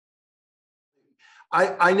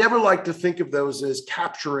I never like to think of those as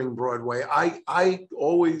capturing Broadway. I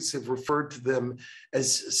always have referred to them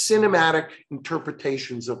as cinematic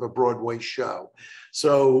interpretations of a Broadway show.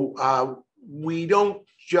 So we don't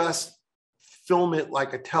just film it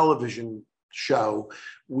like a television show.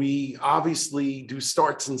 We obviously do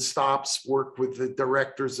starts and stops, work with the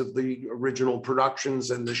directors of the original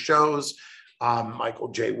productions and the shows. Michael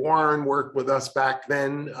J. Warren worked with us back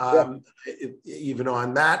then, even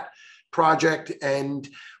on that project. And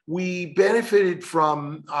we benefited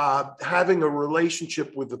from having a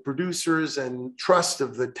relationship with the producers and trust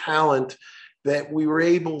of the talent that we were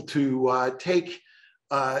able to take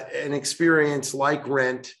an experience like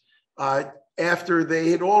Rent after they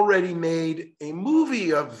had already made a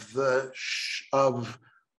movie of the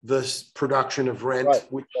production of Rent.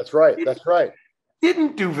 Right. Which that's right.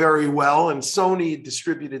 Didn't do very well, and Sony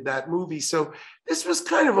distributed that movie. So this was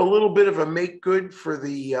kind of a little bit of a make good for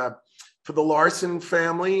the Larson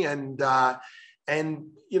family, and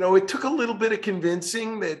you know, it took a little bit of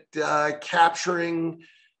convincing that capturing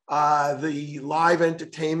the live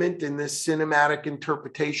entertainment in this cinematic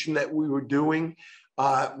interpretation that we were doing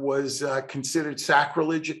was considered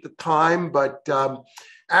sacrilege at the time. But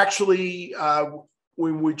actually,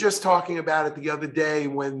 we were just talking about it the other day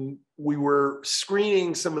when we were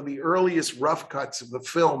screening some of the earliest rough cuts of the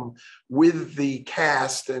film with the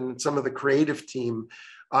cast and some of the creative team.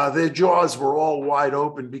 Their jaws were all wide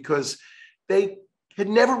open because they had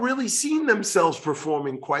never really seen themselves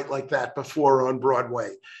performing quite like that before on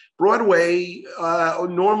Broadway. Broadway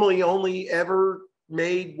normally only ever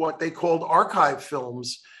made what they called archive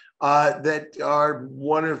films that are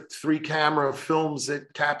 1 or 3 camera films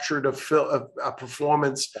that captured a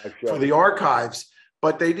performance for the archives,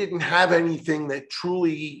 but they didn't have anything that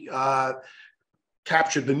truly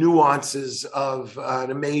captured the nuances of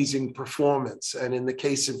an amazing performance. And in the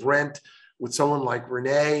case of Rent, with someone like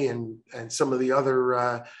Renee and some of the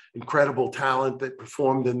other incredible talent that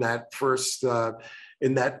performed in that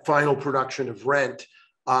in that final production of Rent,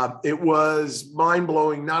 it was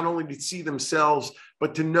mind-blowing not only to see themselves,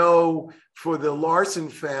 but to know for the Larson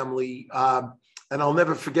family, and I'll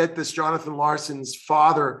never forget this, Jonathan Larson's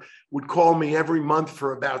father would call me every month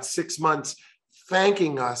for about 6 months,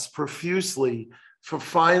 thanking us profusely for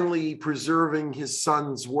finally preserving his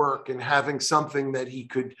son's work and having something that he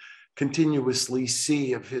could continuously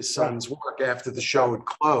see of his son's work after the show had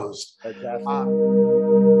closed.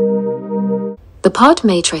 The Pod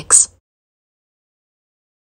Matrix.